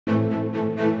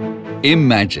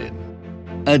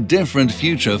Imagine a different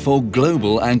future for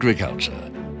global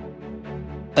agriculture.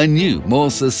 A new,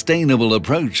 more sustainable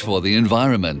approach for the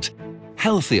environment,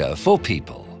 healthier for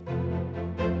people.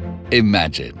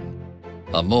 Imagine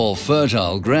a more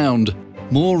fertile ground,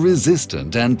 more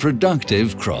resistant and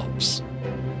productive crops.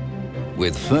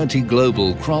 With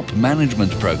FertiGlobal Crop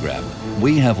Management Program,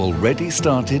 we have already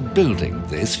started building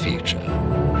this future.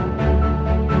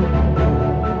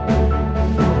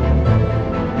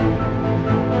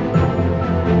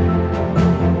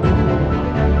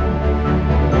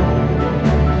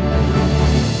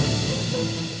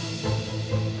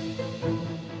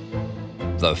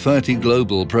 The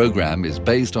FertiGlobal program is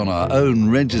based on our own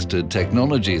registered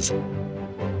technologies,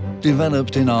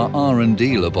 developed in our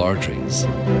R&D laboratories.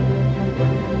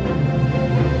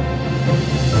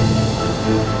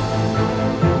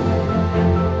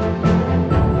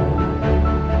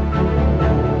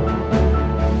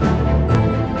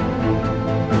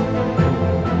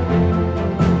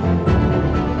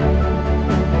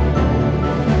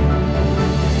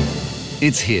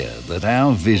 It's here that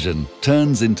our vision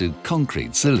turns into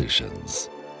concrete solutions.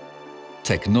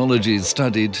 Technologies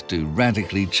studied to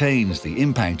radically change the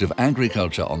impact of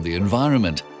agriculture on the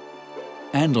environment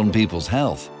and on people's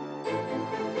health,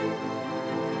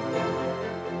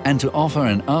 and to offer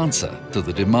an answer to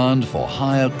the demand for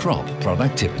higher crop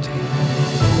productivity.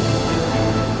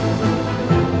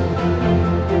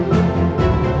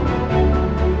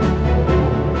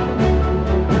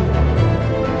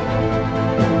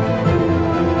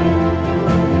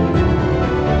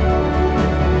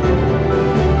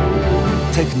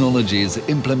 Technologies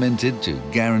implemented to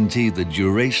guarantee the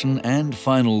duration and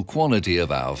final quality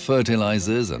of our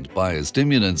fertilizers and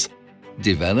biostimulants,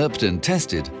 developed and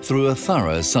tested through a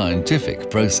thorough scientific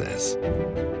process.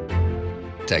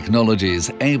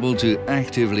 Technologies able to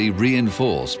actively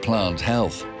reinforce plant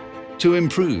health, to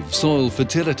improve soil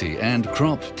fertility and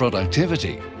crop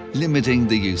productivity, limiting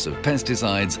the use of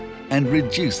pesticides and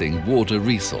reducing water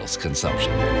resource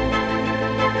consumption.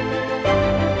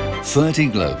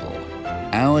 FertiGlobal,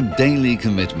 our daily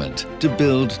commitment to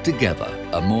build together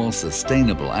a more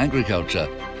sustainable agriculture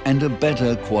and a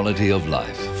better quality of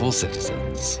life for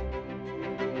citizens.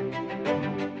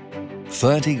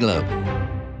 FertiGlobal,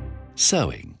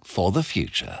 sowing for the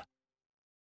future.